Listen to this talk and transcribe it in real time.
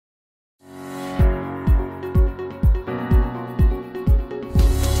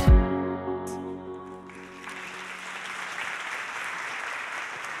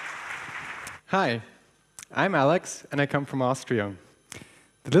Hi, I'm Alex, and I come from Austria,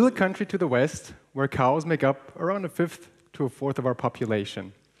 the little country to the west where cows make up around a fifth to a fourth of our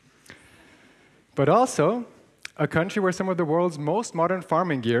population. But also a country where some of the world's most modern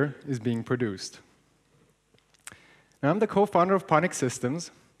farming gear is being produced. Now, I'm the co-founder of Ponix Systems,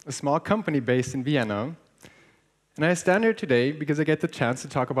 a small company based in Vienna, and I stand here today because I get the chance to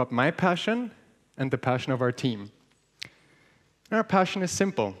talk about my passion and the passion of our team. And our passion is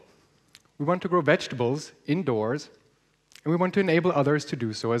simple. We want to grow vegetables indoors, and we want to enable others to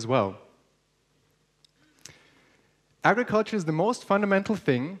do so as well. Agriculture is the most fundamental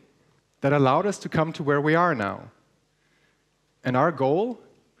thing that allowed us to come to where we are now. And our goal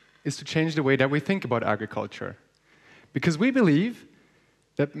is to change the way that we think about agriculture. Because we believe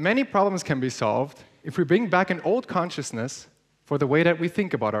that many problems can be solved if we bring back an old consciousness for the way that we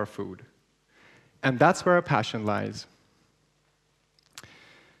think about our food. And that's where our passion lies.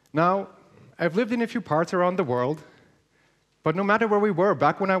 Now, I've lived in a few parts around the world, but no matter where we were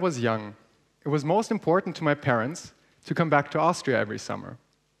back when I was young, it was most important to my parents to come back to Austria every summer.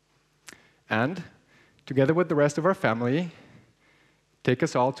 And, together with the rest of our family, take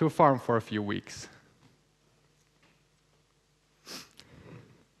us all to a farm for a few weeks.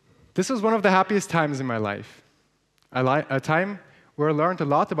 This was one of the happiest times in my life, a time where I learned a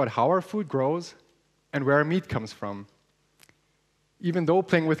lot about how our food grows and where our meat comes from. Even though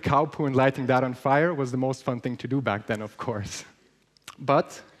playing with cow poo and lighting that on fire was the most fun thing to do back then, of course.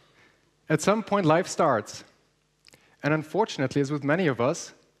 But at some point, life starts. And unfortunately, as with many of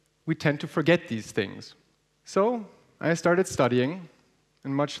us, we tend to forget these things. So I started studying,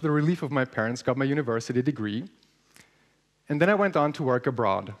 and much to the relief of my parents, got my university degree. And then I went on to work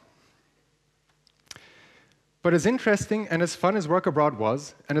abroad. But as interesting and as fun as work abroad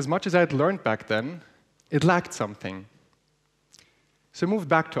was, and as much as I had learned back then, it lacked something. So I moved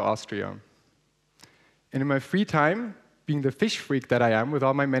back to Austria. And in my free time, being the fish freak that I am with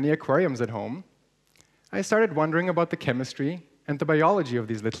all my many aquariums at home, I started wondering about the chemistry and the biology of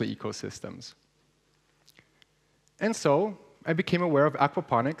these little ecosystems. And so I became aware of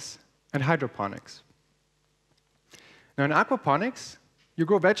aquaponics and hydroponics. Now, in aquaponics, you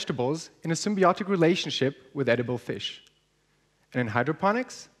grow vegetables in a symbiotic relationship with edible fish. And in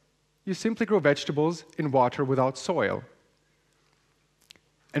hydroponics, you simply grow vegetables in water without soil.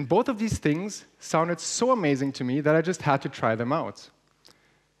 And both of these things sounded so amazing to me that I just had to try them out.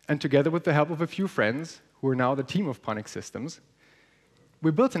 And together with the help of a few friends, who are now the team of Ponix Systems, we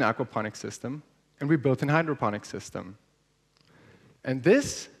built an aquaponics system, and we built an hydroponics system. And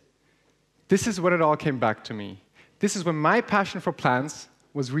this is when it all came back to me. This is when my passion for plants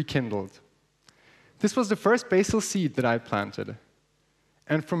was rekindled. This was the first basil seed that I planted.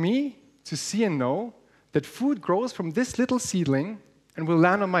 And for me to see and know that food grows from this little seedling and will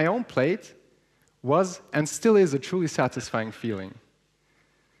land on my own plate was and still is a truly satisfying feeling.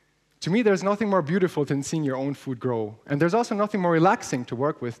 To me, there's nothing more beautiful than seeing your own food grow, and there's also nothing more relaxing to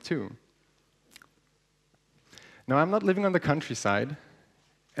work with, too. Now, I'm not living on the countryside,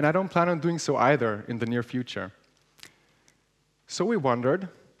 and I don't plan on doing so either in the near future. So we wondered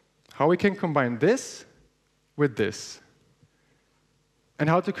how we can combine this with this, and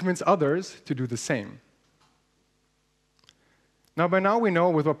how to convince others to do the same. Now, by now, we know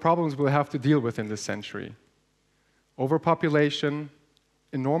with what problems we'll have to deal with in this century. Overpopulation,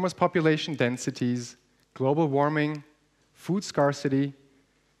 enormous population densities, global warming, food scarcity,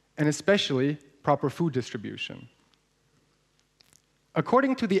 and especially proper food distribution.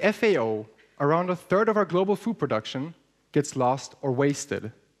 According to the FAO, around a third of our global food production gets lost or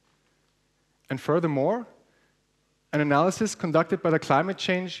wasted. And furthermore, an analysis conducted by the Climate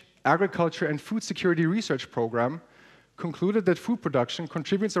Change, Agriculture, and Food Security Research Program concluded that food production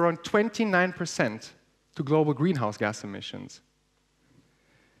contributes around 29% to global greenhouse gas emissions.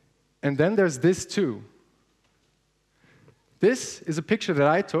 And then there's this too. This is a picture that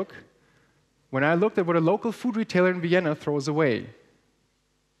I took when I looked at what a local food retailer in Vienna throws away.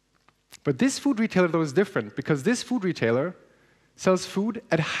 But this food retailer, though, is different, because this food retailer sells food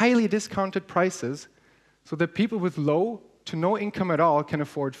at highly discounted prices so that people with low to no income at all can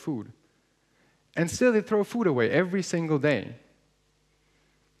afford food. And still, they throw food away every single day.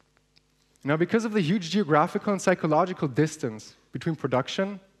 Now, because of the huge geographical and psychological distance between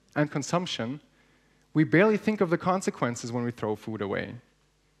production and consumption, we barely think of the consequences when we throw food away.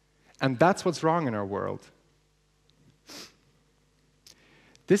 And that's what's wrong in our world.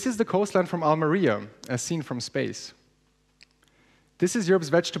 This is the coastline from Almeria, as seen from space. This is Europe's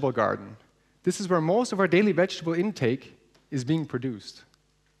vegetable garden. This is where most of our daily vegetable intake is being produced.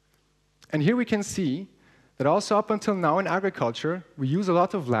 And here we can see that also up until now in agriculture, we use a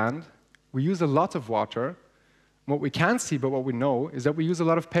lot of land, We use a lot of water. What we can't see, but what we know, is that we use a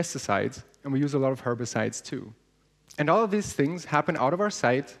lot of pesticides, and we use a lot of herbicides too. And all of these things happen out of our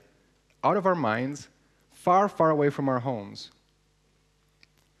sight, out of our minds, far, far away from our homes.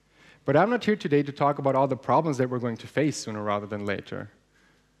 But I'm not here today to talk about all the problems that we're going to face sooner rather than later.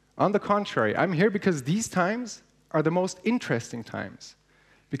 On the contrary, I'm here because these times are the most interesting times.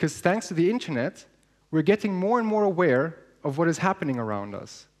 Because thanks to the internet, we're getting more and more aware of what is happening around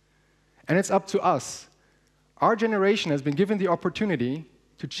us. And it's up to us. Our generation has been given the opportunity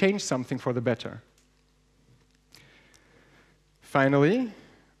to change something for the better. Finally,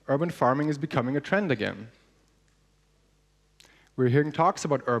 urban farming is becoming a trend again. We're hearing talks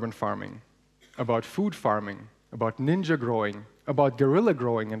about urban farming, about food farming, about ninja growing, about guerrilla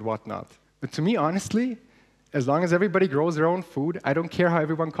growing and whatnot. But to me, honestly, as long as everybody grows their own food, I don't care how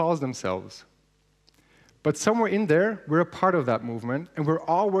everyone calls themselves. But somewhere in there, we're a part of that movement, and we're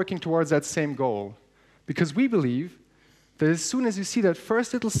all working towards that same goal. Because we believe that as soon as you see that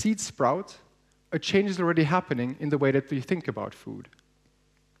first little seed sprout, a change is already happening in the way that we think about food.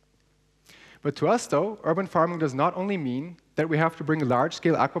 But to us, though, urban farming does not only mean that we have to bring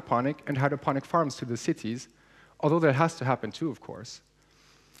large-scale aquaponic and hydroponic farms to the cities, although that has to happen too, of course.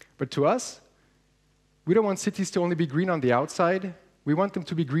 But to us, we don't want cities to only be green on the outside, we want them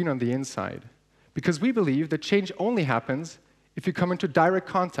to be green on the inside. Because we believe that change only happens if you come into direct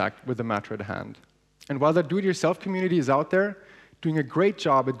contact with the matter at hand. And while the do-it-yourself community is out there doing a great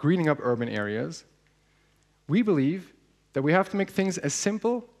job at greening up urban areas, we believe that we have to make things as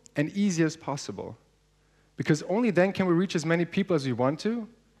simple and easy as possible. Because only then can we reach as many people as we want to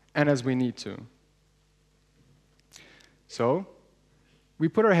and as we need to. So, we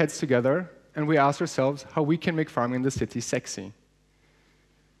put our heads together and we ask ourselves how we can make farming in the city sexy.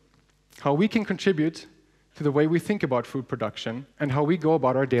 How we can contribute to the way we think about food production and how we go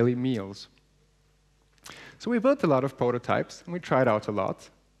about our daily meals. So we built a lot of prototypes, and we tried out a lot.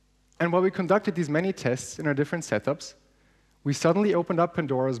 And while we conducted these many tests in our different setups, we suddenly opened up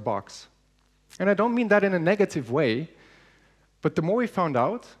Pandora's box. And I don't mean that in a negative way, but the more we found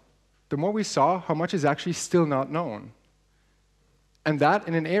out, the more we saw how much is actually still not known. And that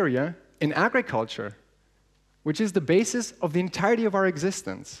in an area, in agriculture, which is the basis of the entirety of our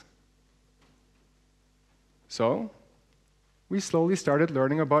existence. So, we slowly started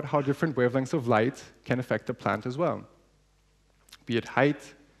learning about how different wavelengths of light can affect the plant as well. Be it height,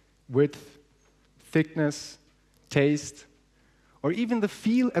 width, thickness, taste, or even the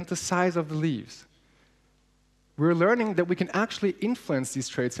feel and the size of the leaves. We're learning that we can actually influence these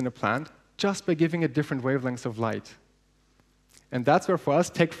traits in a plant just by giving it different wavelengths of light. And that's where, for us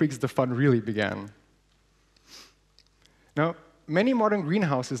tech freaks, the fun really began. Now, many modern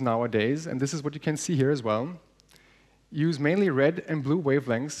greenhouses nowadays, and this is what you can see here as well, use mainly red and blue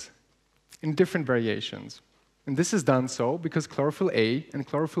wavelengths in different variations. And this is done so because chlorophyll A and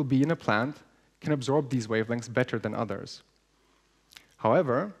chlorophyll B in a plant can absorb these wavelengths better than others.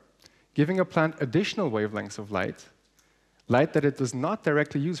 However, giving a plant additional wavelengths of light, light that it does not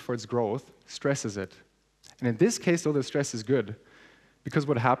directly use for its growth, stresses it. And in this case, though, the stress is good, because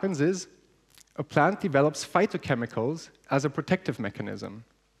what happens is a plant develops phytochemicals as a protective mechanism.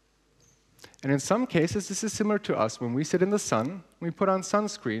 And in some cases, this is similar to us. When we sit in the sun, we put on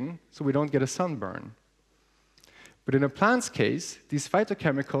sunscreen so we don't get a sunburn. But in a plant's case, these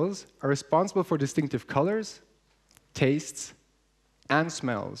phytochemicals are responsible for distinctive colors, tastes, and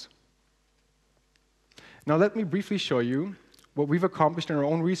smells. Now let me briefly show you what we've accomplished in our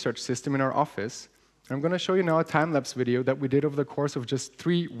own research system in our office. I'm going to show you now a time-lapse video that we did over the course of just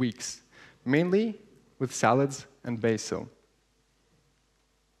 3 weeks, mainly with salads and basil.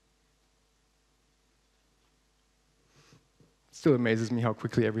 Still amazes me how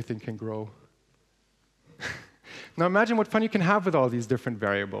quickly everything can grow. Now imagine what fun you can have with all these different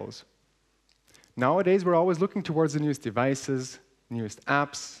variables. Nowadays, we're always looking towards the newest devices, newest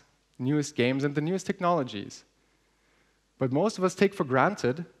apps, newest games, and the newest technologies. But most of us take for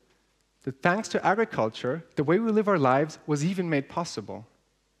granted that thanks to agriculture, the way we live our lives was even made possible.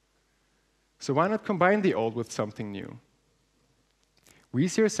 So why not combine the old with something new? We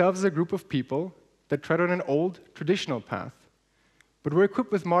see ourselves as a group of people that tread on an old, traditional path. But we're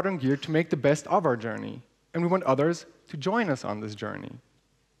equipped with modern gear to make the best of our journey, and we want others to join us on this journey.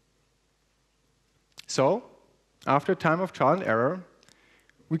 So, after a time of trial and error,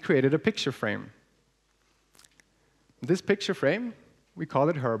 we created a picture frame. This picture frame, we call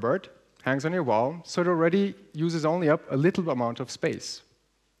it Herbert, hangs on your wall, so it already uses only up a little amount of space.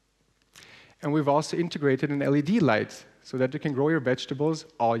 And we've also integrated an LED light so that you can grow your vegetables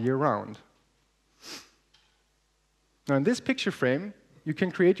all year round. Now in this picture frame, you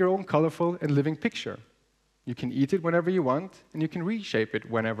can create your own colorful and living picture. You can eat it whenever you want, and you can reshape it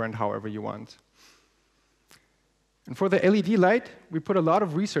whenever and however you want. And for the LED light, we put a lot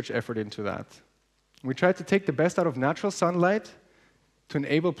of research effort into that. We tried to take the best out of natural sunlight to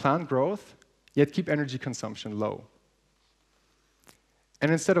enable plant growth, yet keep energy consumption low.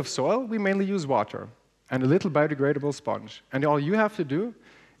 And instead of soil, we mainly use water and a little biodegradable sponge. And all you have to do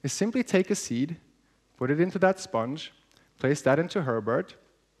is simply take a seed, put it into that sponge, place that into Herbert,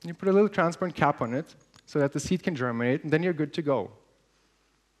 and you put a little transparent cap on it so that the seed can germinate, and then you're good to go.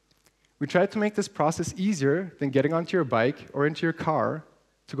 We tried to make this process easier than getting onto your bike or into your car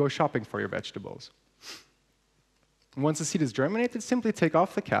to go shopping for your vegetables. And once the seed is germinated, simply take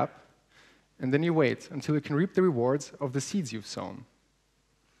off the cap, and then you wait until you can reap the rewards of the seeds you've sown.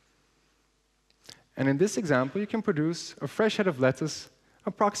 And in this example, you can produce a fresh head of lettuce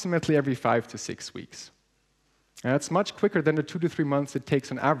approximately every 5 to 6 weeks. And that's much quicker than the 2 to 3 months it takes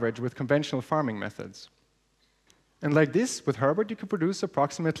on average with conventional farming methods. And like this, with Herbert, you can produce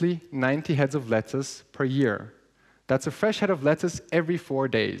approximately 90 heads of lettuce per year. That's a fresh head of lettuce every 4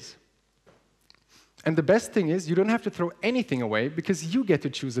 days. And the best thing is, you don't have to throw anything away because you get to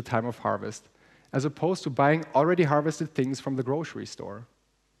choose the time of harvest, as opposed to buying already harvested things from the grocery store.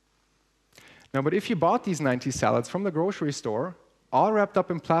 Now, but if you bought these 90 salads from the grocery store, all wrapped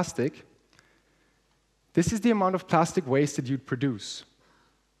up in plastic, this is the amount of plastic waste that you'd produce.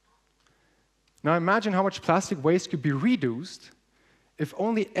 Now imagine how much plastic waste could be reduced if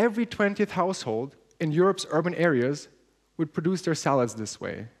only every 20th household in Europe's urban areas would produce their salads this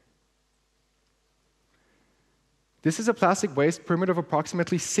way. This is a plastic waste pyramid of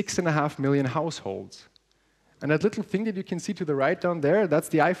approximately 6.5 million households. And that little thing that you can see to the right down there, that's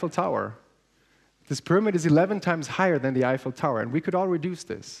the Eiffel Tower. This pyramid is 11 times higher than the Eiffel Tower, and we could all reduce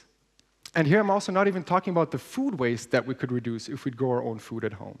this. And here I'm also not even talking about the food waste that we could reduce if we'd grow our own food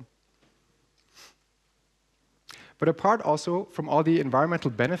at home. But apart also from all the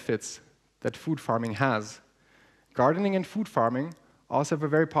environmental benefits that food farming has, gardening and food farming also have a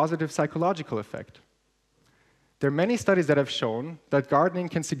very positive psychological effect. There are many studies that have shown that gardening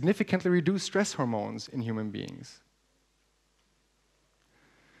can significantly reduce stress hormones in human beings.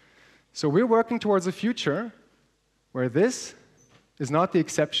 So we're working towards a future where this is not the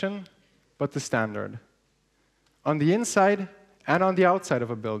exception, but the standard, on the inside and on the outside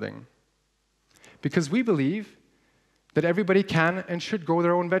of a building. Because we believe that everybody can and should grow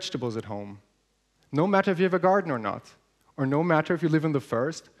their own vegetables at home, no matter if you have a garden or not, or no matter if you live on the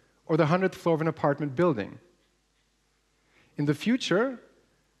first or the 100th floor of an apartment building. In the future,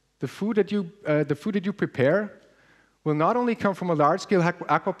 the food that you prepare will not only come from a large-scale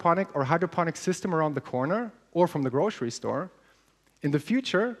aquaponic or hydroponic system around the corner or from the grocery store. In the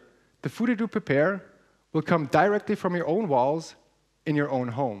future, the food that you prepare will come directly from your own walls in your own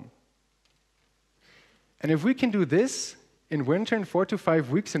home. And if we can do this in winter in 4 to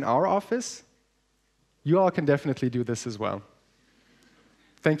 5 weeks in our office, you all can definitely do this as well.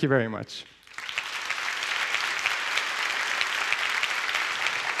 Thank you very much.